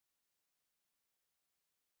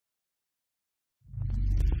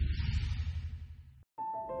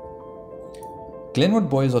Glenwood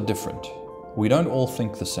boys are different. We don't all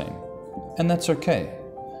think the same. And that's okay,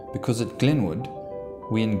 because at Glenwood,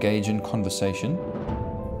 we engage in conversation,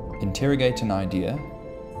 interrogate an idea,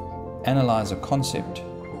 analyze a concept,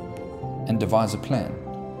 and devise a plan.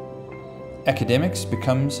 Academics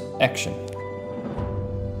becomes action.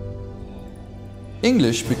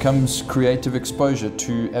 English becomes creative exposure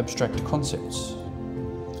to abstract concepts.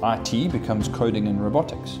 IT becomes coding and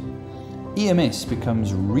robotics. EMS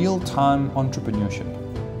becomes real-time entrepreneurship.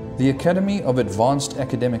 The Academy of Advanced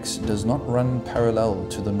Academics does not run parallel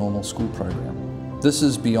to the normal school program. This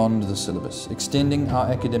is beyond the syllabus, extending our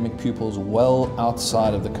academic pupils well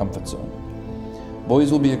outside of the comfort zone.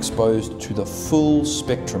 Boys will be exposed to the full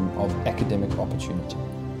spectrum of academic opportunity.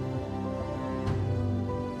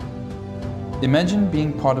 Imagine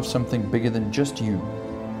being part of something bigger than just you.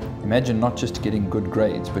 Imagine not just getting good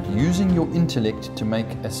grades, but using your intellect to make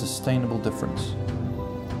a sustainable difference.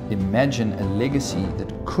 Imagine a legacy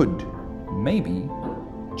that could, maybe,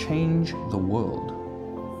 change the world.